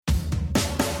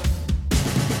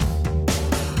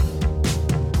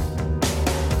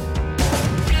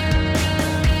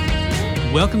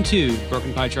Welcome to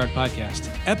Broken Pie Chart Podcast,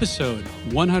 episode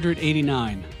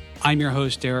 189. I'm your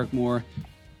host, Derek Moore.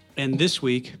 And this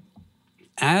week,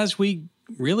 as we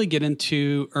really get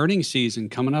into earnings season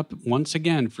coming up once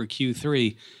again for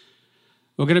Q3,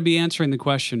 we're going to be answering the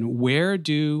question, where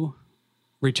do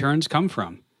returns come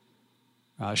from?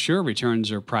 Sure,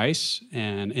 returns are price,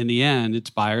 and in the end, it's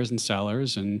buyers and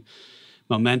sellers and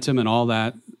momentum and all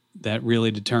that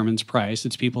really determines price.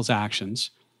 It's people's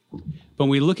actions. But when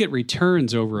we look at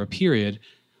returns over a period,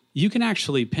 you can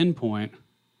actually pinpoint,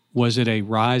 was it a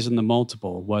rise in the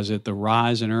multiple? Was it the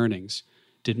rise in earnings?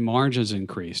 Did margins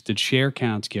increase? Did share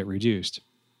counts get reduced?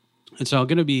 And so I'm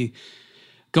going to be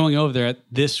going over that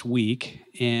this week.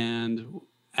 And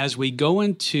as we go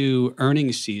into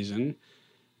earnings season,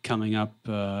 coming up,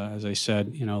 as I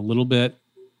said, a little bit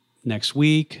next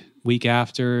week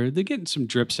after, they're getting some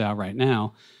drips out right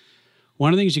now.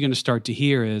 One of the things you're going to start to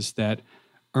hear is that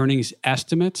earnings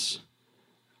estimates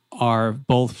are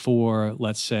both for,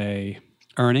 let's say,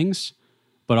 earnings,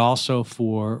 but also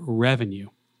for revenue.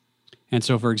 And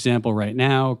so, for example, right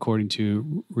now, according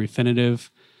to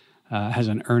Refinitiv, has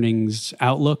an earnings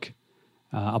outlook.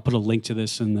 I'll put a link to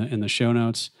this in the show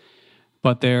notes.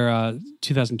 But their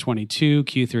 2022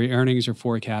 Q3 earnings are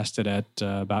forecasted at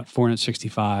about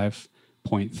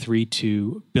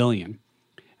 $465.32 billion.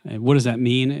 And what does that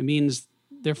mean? It means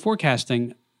they're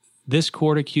forecasting this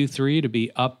quarter Q3 to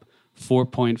be up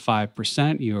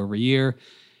 4.5% year over year,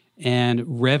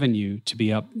 and revenue to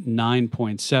be up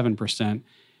 9.7%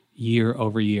 year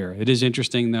over year. It is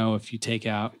interesting, though, if you take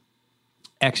out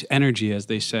X energy, as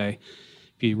they say,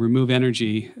 if you remove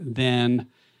energy, then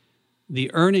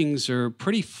the earnings are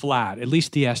pretty flat, at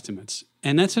least the estimates.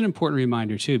 And that's an important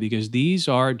reminder, too, because these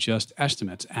are just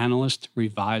estimates. Analysts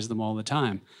revise them all the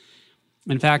time.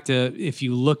 In fact, if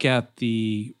you look at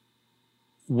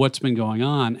what's been going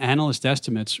on, analyst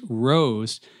estimates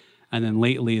rose, and then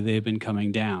lately they've been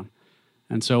coming down.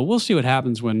 And so we'll see what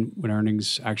happens when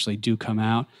earnings actually do come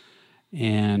out.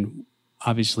 And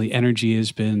obviously, energy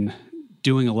has been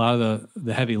doing a lot of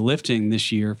the heavy lifting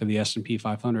this year for the S&P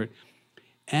 500.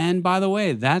 And by the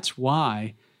way, that's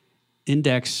why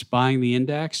buying the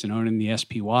index and owning the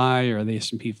SPY or the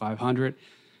S&P 500,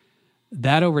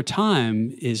 that over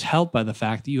time is helped by the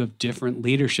fact that you have different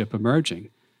leadership emerging.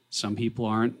 Some people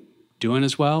aren't doing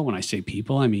as well. When I say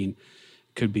people, I mean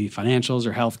it could be financials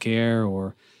or healthcare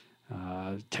or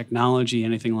technology,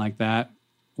 anything like that.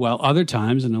 While other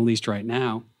times, and at least right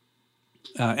now,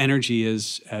 energy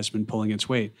has been pulling its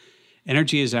weight.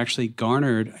 Energy has actually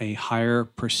garnered a higher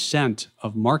percent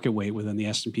of market weight within the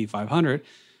S&P 500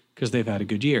 because they've had a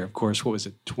good year. Of course, what was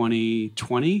it,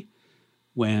 2020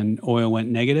 when oil went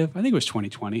negative? I think it was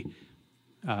 2020.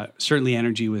 Certainly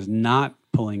energy was not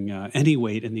pulling any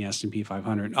weight in the S&P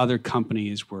 500. Other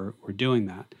companies were doing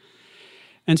that.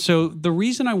 And so the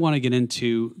reason I want to get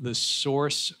into the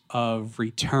source of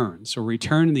return, so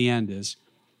return in the end is,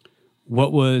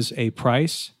 what was a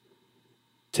price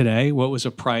today? What was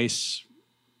a price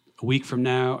a week from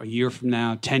now, a year from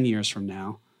now, 10 years from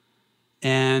now?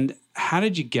 And how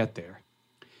did you get there?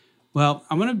 Well,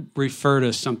 I'm going to refer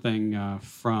to something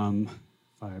from,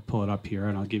 if I pull it up here,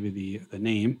 and I'll give you the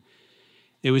name.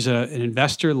 It was an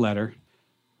investor letter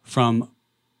from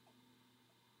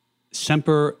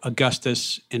Semper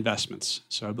Augustus Investments.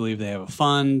 So I believe they have a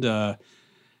fund.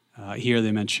 Here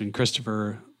they mentioned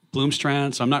Christopher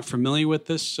Bloomstrand. So I'm not familiar with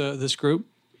this group,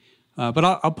 but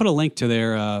I'll put a link to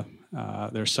their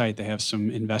site. They have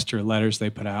some investor letters they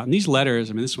put out. And these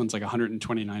letters, this one's like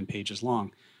 129 pages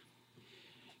long.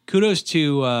 Kudos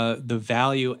to the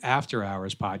Value After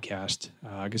Hours podcast,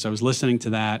 because I was listening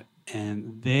to that,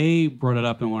 and they brought it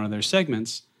up in one of their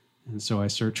segments. And so I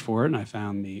searched for it, and I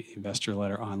found the investor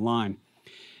letter online.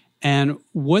 And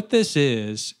what this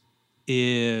is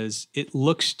it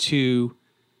looks to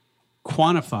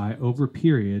quantify over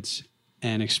periods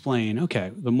and explain,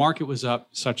 okay, the market was up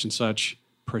such and such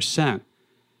percent,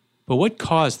 but what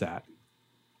caused that?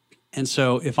 And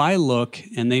so if I look,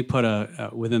 and they put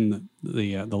within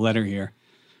the letter here,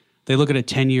 they look at a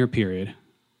 10-year period,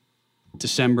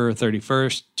 December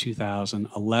 31st,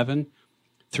 2011,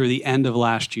 through the end of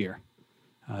last year,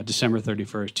 December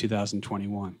 31st,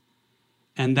 2021.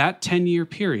 And that 10-year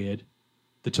period,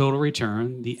 the total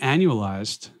return, the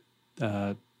annualized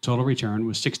total return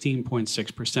was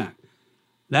 16.6%.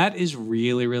 That is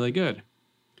really, really good.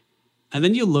 And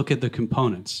then you look at the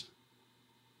components.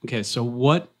 Okay, so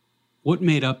what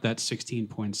made up that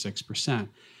 16.6%?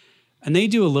 And they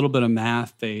do a little bit of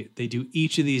math. They do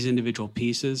each of these individual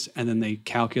pieces, and then they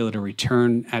calculate a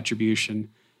return attribution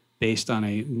based on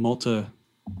a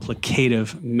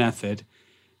multiplicative method.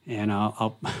 And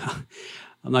I'll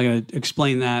I'm not going to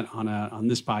explain that on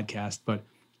this podcast, but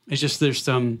it's just there's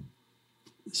some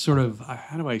sort of,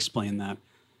 how do I explain that?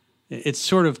 It's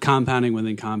sort of compounding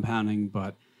within compounding,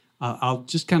 but I'll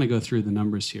just kind of go through the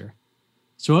numbers here.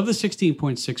 So of the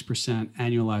 16.6%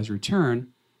 annualized return,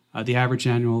 the average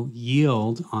annual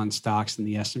yield on stocks in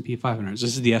the S&P 500, this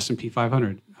is the S&P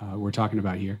 500 we're talking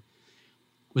about here,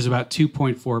 was about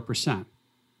 2.4%.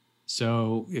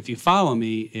 So if you follow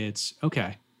me, it's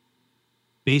okay.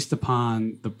 Based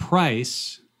upon the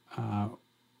price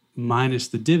minus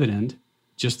the dividend,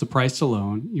 just the price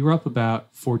alone, you were up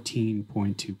about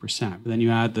 14.2%. But then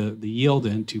you add the yield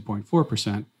in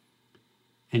 2.4%,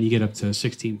 and you get up to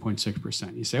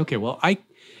 16.6%. You say, okay, well,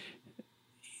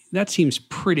 that seems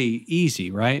pretty easy,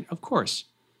 right? Of course.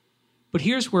 But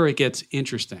here's where it gets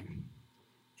interesting.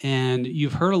 And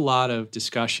you've heard a lot of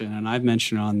discussion, and I've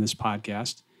mentioned on this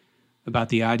podcast, about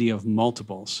the idea of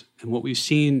multiples. And what we've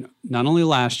seen not only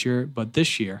last year, but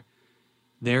this year,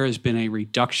 there has been a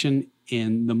reduction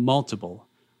in the multiple,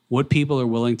 what people are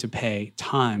willing to pay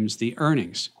times the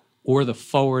earnings or the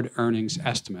forward earnings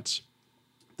estimates.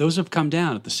 Those have come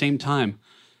down. At the same time,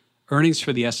 earnings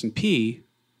for the S&P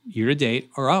year to date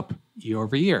are up year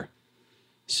over year.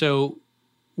 So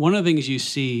one of the things you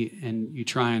see, and you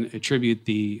try and attribute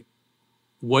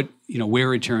where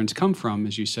returns come from,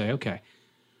 is you say, okay,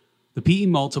 the PE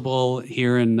multiple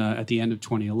here at the end of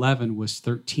 2011 was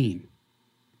 13.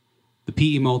 The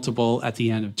PE multiple at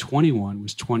the end of 21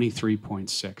 was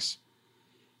 23.6.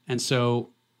 And so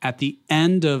at the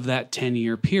end of that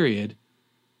 10-year period,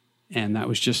 and that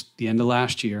was just the end of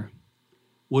last year,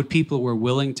 what people were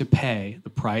willing to pay, the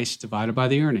price divided by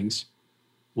the earnings,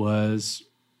 was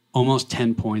almost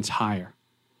 10 points higher.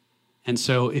 And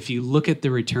so if you look at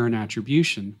the return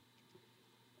attribution,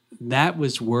 that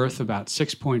was worth about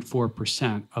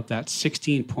 6.4% of that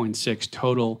 16.6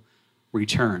 total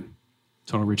return.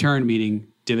 Total return meaning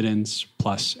dividends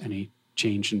plus any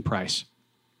change in price.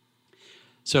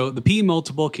 So the PE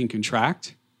multiple can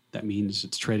contract. That means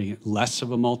it's trading at less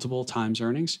of a multiple times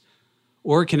earnings,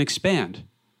 or it can expand.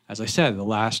 As I said, the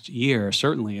last year,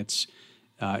 certainly it's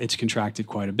contracted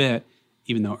quite a bit,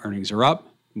 even though earnings are up.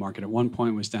 The market at one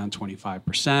point was down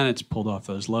 25%. It's pulled off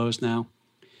those lows now.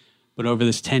 But over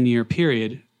this 10-year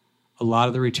period, a lot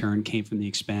of the return came from the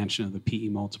expansion of the PE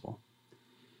multiple.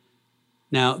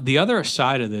 Now, the other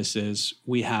side of this is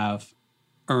we have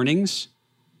earnings,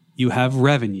 you have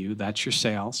revenue, that's your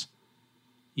sales,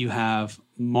 you have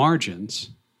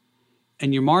margins,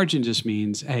 and your margin just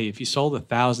means, hey, if you sold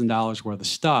 $1,000 worth of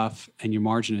stuff and your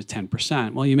margin is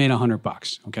 10%, well, you made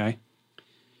 $100, okay?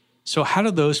 So how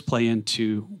do those play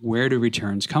into where do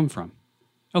returns come from?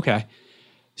 Okay,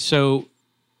 so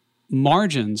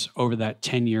margins over that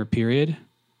 10-year period,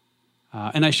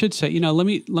 and I should say, let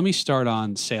me start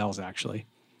on sales actually.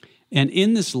 And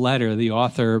in this letter, the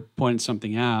author pointed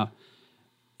something out.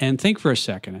 And think for a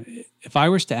second, if I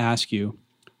was to ask you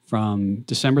from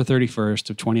December 31st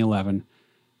of 2011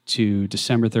 to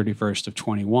December 31st of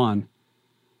 21,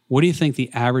 what do you think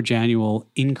the average annual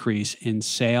increase in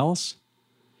sales?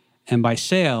 And by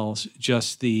sales,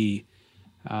 just the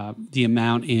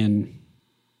amount in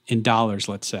dollars,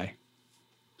 let's say.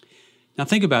 Now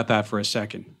think about that for a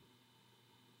second.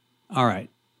 All right.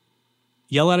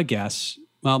 Yell out a guess.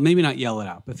 Well, maybe not yell it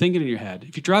out, but think it in your head.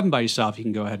 If you're driving by yourself, you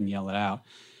can go ahead and yell it out.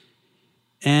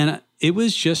 And it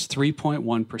was just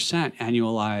 3.1%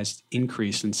 annualized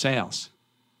increase in sales.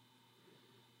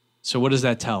 So what does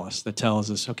that tell us? That tells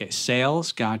us, okay,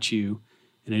 sales got you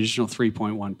an additional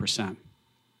 3.1%.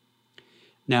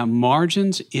 Now,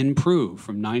 margins improve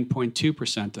from 9.2% to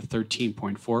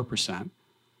 13.4%.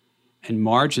 And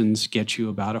margins get you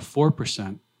about a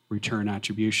 4% return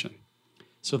attribution.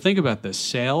 So think about this.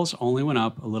 Sales only went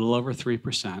up a little over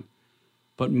 3%,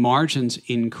 but margins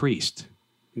increased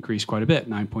quite a bit,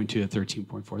 9.2 to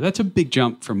 13.4. That's a big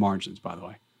jump for margins, by the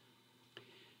way.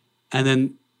 And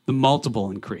then the multiple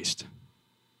increased.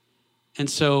 And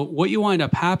so what you wind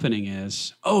up happening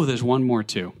is, there's one more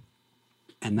too,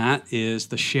 and that is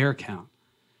the share count.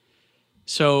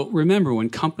 So remember, when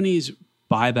companies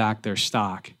buy back their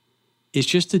stock, it's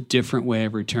just a different way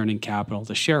of returning capital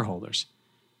to shareholders.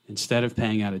 Instead of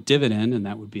paying out a dividend, and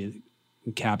that would be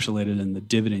encapsulated in the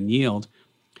dividend yield,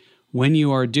 when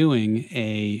you are doing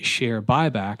a share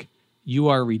buyback, you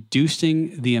are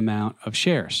reducing the amount of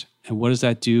shares. And what does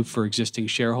that do for existing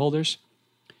shareholders?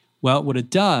 Well, what it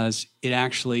does, it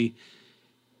actually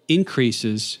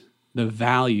increases the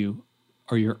value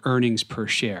or your earnings per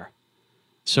share.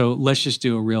 So let's just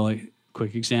do a really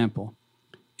quick example.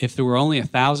 If there were only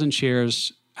 1,000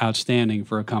 shares outstanding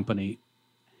for a company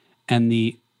and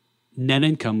the net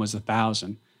income was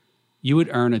 1,000, you would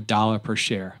earn $1 per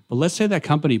share. But let's say that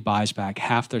company buys back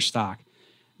half their stock.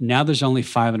 Now there's only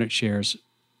 500 shares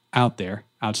out there,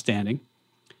 outstanding,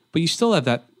 but you still have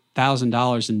that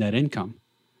 $1,000 in net income.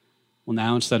 Well,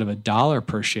 now instead of $1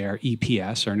 per share,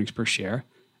 EPS, earnings per share,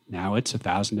 now it's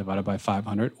 1,000 divided by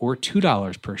 500 or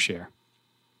 $2 per share.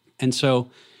 And so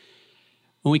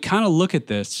when we kind of look at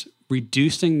this,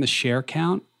 reducing the share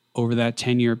count over that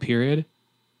 10-year period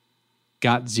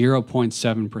got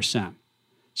 0.7%.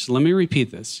 So let me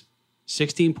repeat this.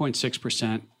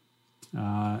 16.6%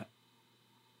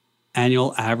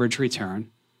 annual average return.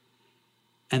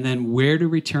 And then where do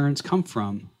returns come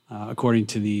from, according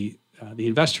to the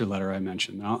investor letter I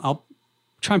mentioned? I'll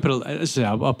try and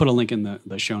I'll put a link in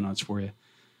the show notes for you.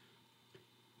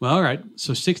 Well, all right.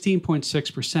 So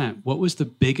 16.6%. What was the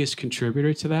biggest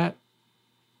contributor to that?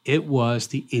 It was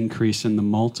the increase in the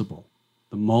multiple.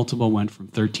 The multiple went from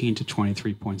 13 to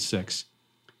 23.6.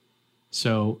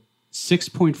 So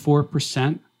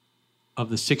 6.4% of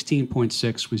the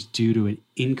 16.6 was due to an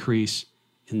increase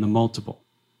in the multiple.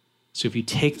 So if you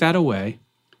take that away,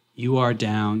 you are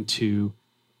down to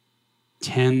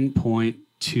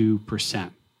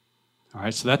 10.2%. All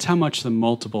right, so that's how much the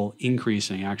multiple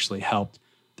increasing actually helped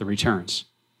the returns.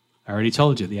 I already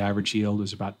told you the average yield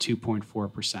was about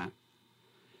 2.4%.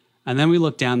 And then we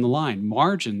look down the line.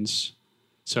 Margins,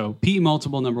 so PE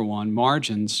multiple number one,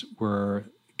 margins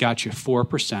got you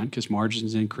 4% because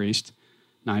margins increased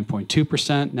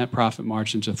 9.2%. Net profit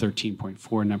margins are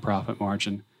 13.4 net profit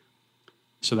margin.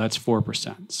 So that's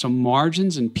 4%. So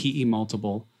margins and PE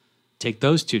multiple, take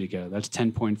those two together. That's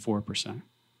 10.4%.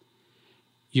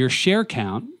 Your share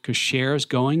count, because shares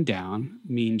going down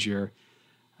means your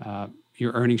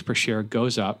earnings per share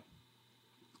goes up.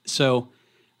 So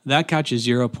that got you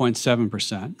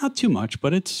 0.7%. Not too much,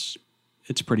 but it's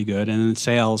pretty good. And then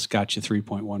sales got you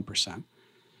 3.1%.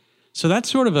 So that's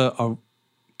sort of a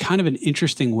kind of an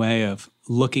interesting way of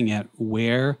looking at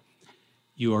where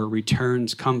your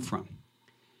returns come from.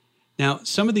 Now,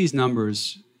 some of these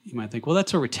numbers, you might think, well,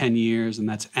 that's over 10 years and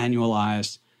that's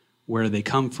annualized. Where do they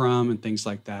come from and things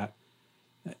like that?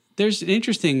 There's an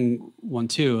interesting one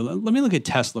too. Let me look at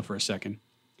Tesla for a second.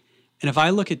 And if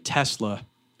I look at Tesla,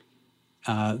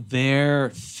 their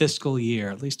fiscal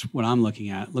year, at least what I'm looking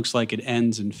at, looks like it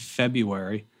ends in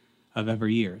February of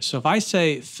every year. So if I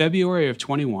say February of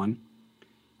 21,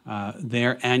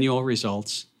 their annual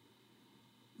results,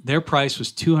 their price was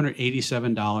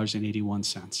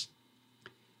 $287.81.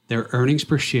 Their earnings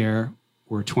per share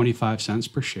were 25 cents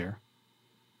per share.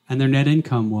 And their net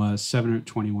income was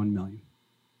 $721 million.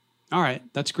 All right,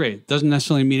 that's great. Doesn't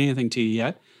necessarily mean anything to you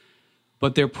yet,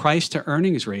 but their price to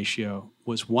earnings ratio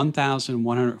was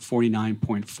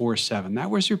 1,149.47. That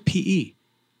was their PE.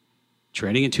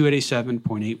 Trading at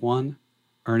 287.81,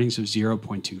 earnings of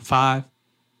 0.25.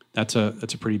 That's a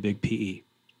pretty big PE.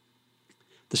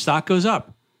 The stock goes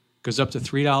up to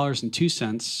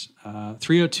 $3.02,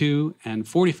 302 and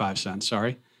 45 cents,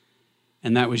 sorry.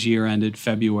 And that was year ended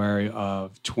February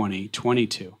of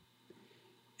 2022.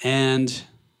 And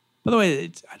by the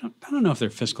way, I don't know if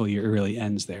their fiscal year really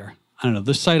ends there. I don't know.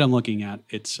 The site I'm looking at,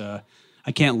 it's I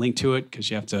can't link to it because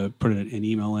you have to put an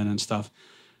email in and stuff.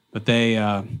 But they've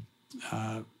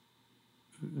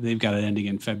got it ending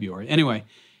in February. Anyway,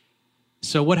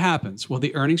 so what happens? Well,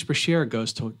 the earnings per share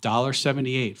goes to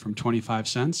 $1.78 from 25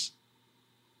 cents.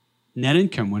 Net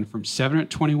income went from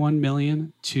 $721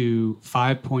 million to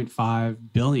 $5.5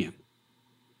 billion.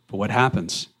 But what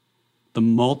happens? The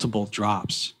multiple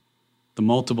drops. The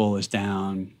multiple is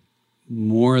down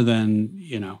more than,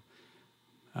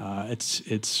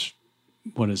 it's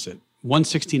what is it?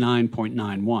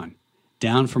 169.91,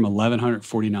 down from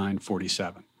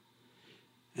 1,149.47.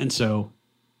 And so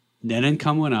net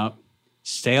income went up,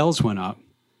 sales went up,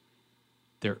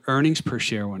 their earnings per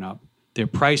share went up, their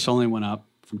price only went up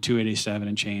from 287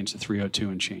 and change to 302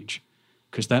 and change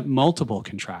because that multiple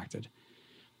contracted.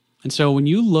 And so when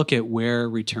you look at where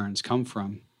returns come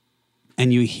from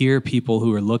and you hear people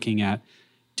who are looking at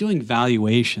doing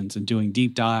valuations and doing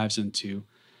deep dives into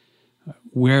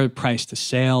where price to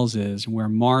sales is and where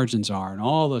margins are and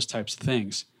all those types of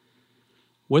things,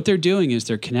 what they're doing is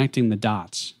they're connecting the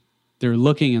dots. They're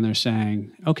looking and they're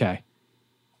saying, okay,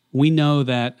 we know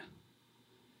that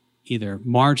either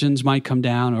margins might come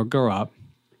down or go up.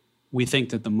 We think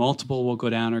that the multiple will go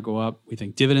down or go up. We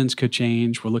think dividends could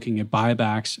change. We're looking at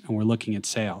buybacks and we're looking at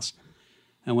sales.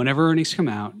 And whenever earnings come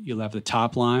out, you'll have the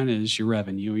top line is your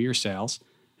revenue or your sales,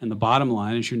 and the bottom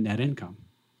line is your net income.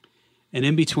 And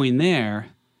in between there,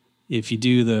 if you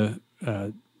do the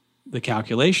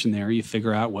calculation there, you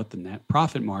figure out what the net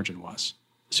profit margin was,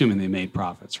 assuming they made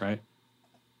profits, right?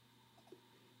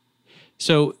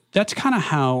 So that's kind of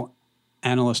how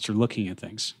analysts are looking at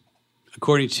things.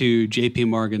 According to JP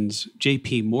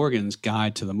Morgan's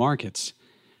guide to the markets,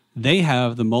 they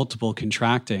have the multiple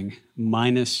contracting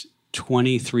minus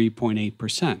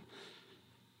 23.8%.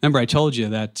 Remember, I told you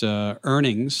that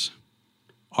earnings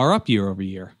are up year over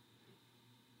year,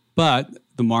 but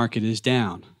the market is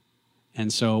down.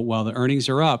 And so while the earnings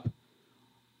are up,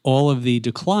 all of the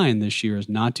decline this year is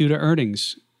not due to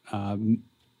earnings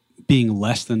being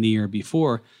less than the year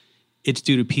before. It's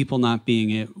due to people not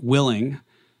being willing,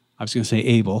 I was going to say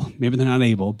able, maybe they're not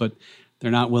able, but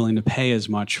they're not willing to pay as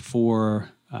much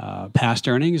for past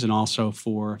earnings and also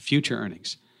for future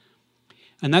earnings.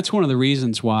 And that's one of the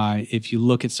reasons why if you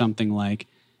look at something like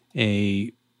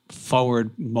a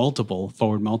forward multiple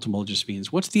just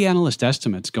means what's the analyst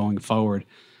estimates going forward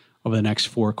over the next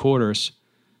 4 quarters.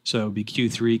 So it would be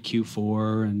Q3,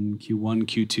 Q4, and Q1,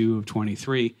 Q2 of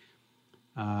 23.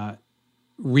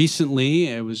 Recently,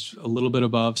 it was a little bit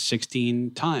above 16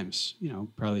 times,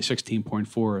 probably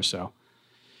 16.4 or so.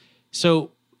 So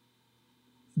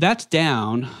that's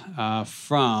down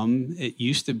from, it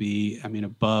used to be,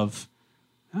 above,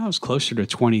 it was closer to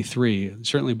 23,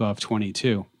 certainly above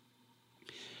 22.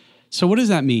 So what does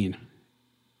that mean?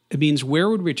 It means where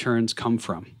would returns come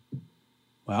from?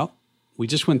 Well, we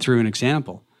just went through an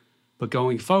example, but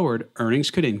going forward,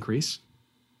 earnings could increase.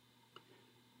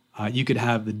 You could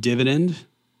have the dividend.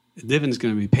 The dividend is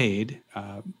going to be paid,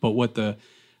 but what the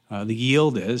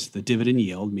yield is, the dividend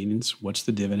yield means what's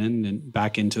the dividend and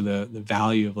back into the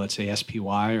value of, let's say,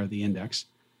 SPY or the index.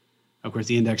 Of course,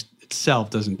 the index itself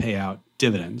doesn't pay out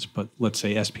dividends, but let's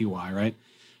say SPY, right?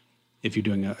 If you're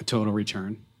doing a total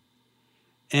return.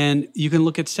 And you can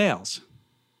look at sales.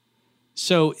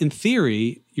 So in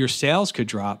theory, your sales could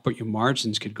drop, but your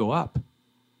margins could go up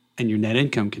and your net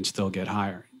income can still get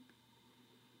higher.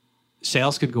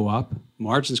 Sales could go up,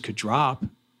 margins could drop,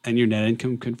 and your net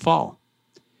income could fall.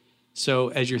 So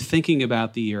as you're thinking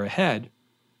about the year ahead,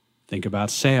 think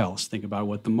about sales, think about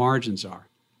what the margins are.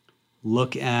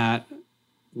 Look at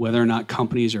whether or not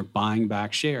companies are buying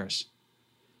back shares.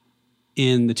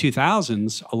 In the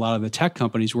 2000s, a lot of the tech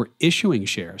companies were issuing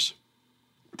shares.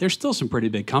 There's still some pretty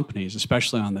big companies,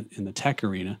 especially in the tech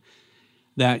arena,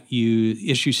 that you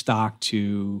issue stock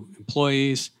to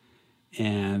employees,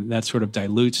 and that sort of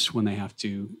dilutes when they have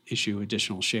to issue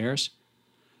additional shares.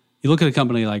 You look at a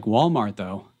company like Walmart,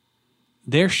 though,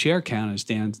 their share count is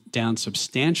down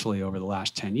substantially over the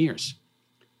last 10 years.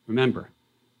 Remember,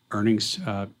 earnings,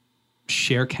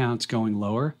 share counts going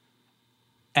lower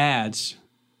adds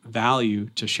value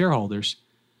to shareholders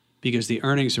because the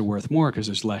earnings are worth more because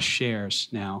there's less shares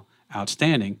now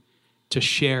outstanding to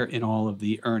share in all of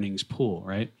the earnings pool,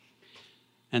 right?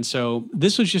 And so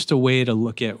this was just a way to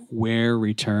look at where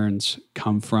returns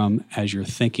come from as you're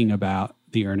thinking about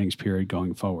the earnings period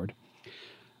going forward.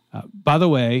 By the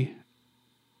way,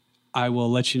 I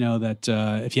will let you know that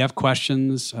if you have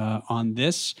questions on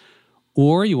this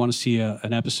or you want to see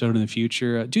an episode in the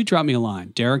future, do drop me a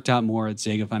line,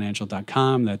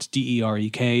 derek.moore@zegafinancial.com. That's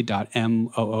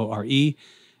derek.moore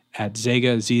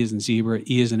 @Zega, Z as in zebra,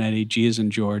 E as in Eddie, G as in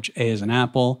George, A as in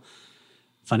Apple.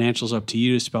 Financials up to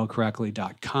you to spell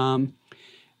correctly.com.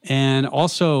 And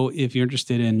also, if you're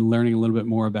interested in learning a little bit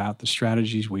more about the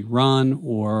strategies we run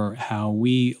or how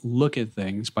we look at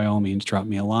things, by all means, drop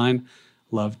me a line.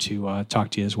 Love to talk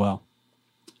to you as well.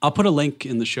 I'll put a link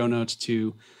in the show notes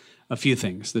to a few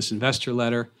things. This investor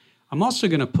letter. I'm also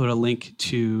going to put a link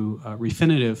to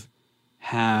Refinitiv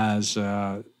has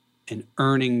an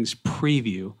earnings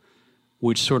preview,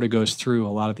 which sort of goes through a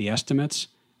lot of the estimates.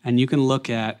 And you can look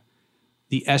at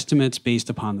the estimates based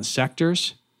upon the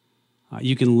sectors.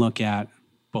 You can look at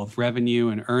both revenue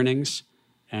and earnings,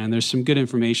 and there's some good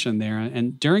information there.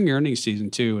 And during earnings season,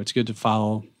 too, it's good to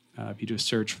follow. If you do a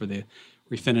search for the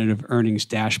Refinitiv earnings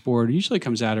dashboard, it usually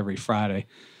comes out every Friday.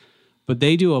 But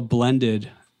they do a blended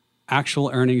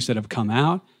actual earnings that have come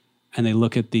out, and they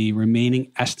look at the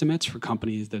remaining estimates for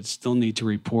companies that still need to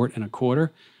report in a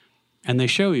quarter. And they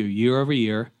show you year over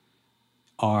year,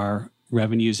 are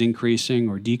revenues increasing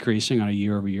or decreasing on a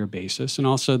year-over-year basis. And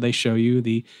also they show you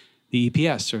the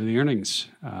EPS or the earnings.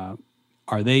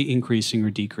 Are they increasing or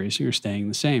decreasing or staying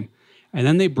the same? And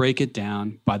then they break it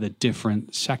down by the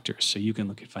different sectors. So you can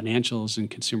look at financials and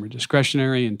consumer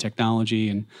discretionary and technology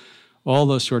and all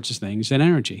those sorts of things, and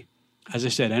energy. As I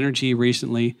said, energy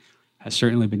recently has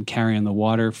certainly been carrying the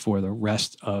water for the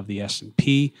rest of the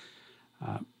S&P.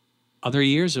 Other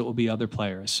years, it will be other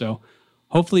players. So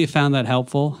hopefully you found that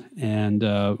helpful. And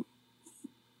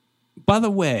by the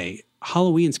way,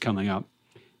 Halloween's coming up.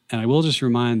 And I will just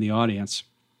remind the audience,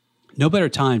 no better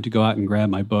time to go out and grab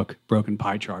my book, Broken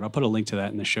Pie Chart. I'll put a link to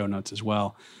that in the show notes as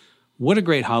well. What a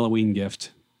great Halloween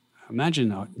gift.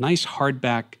 Imagine a nice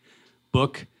hardback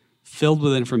book filled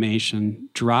with information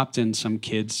dropped in some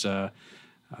kid's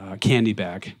candy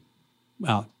bag.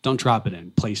 Well, don't drop it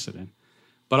in, place it in.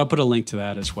 But I'll put a link to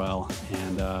that as well.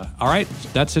 And all right,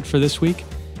 that's it for this week.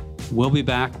 We'll be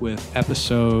back with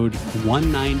episode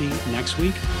 190 next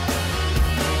week.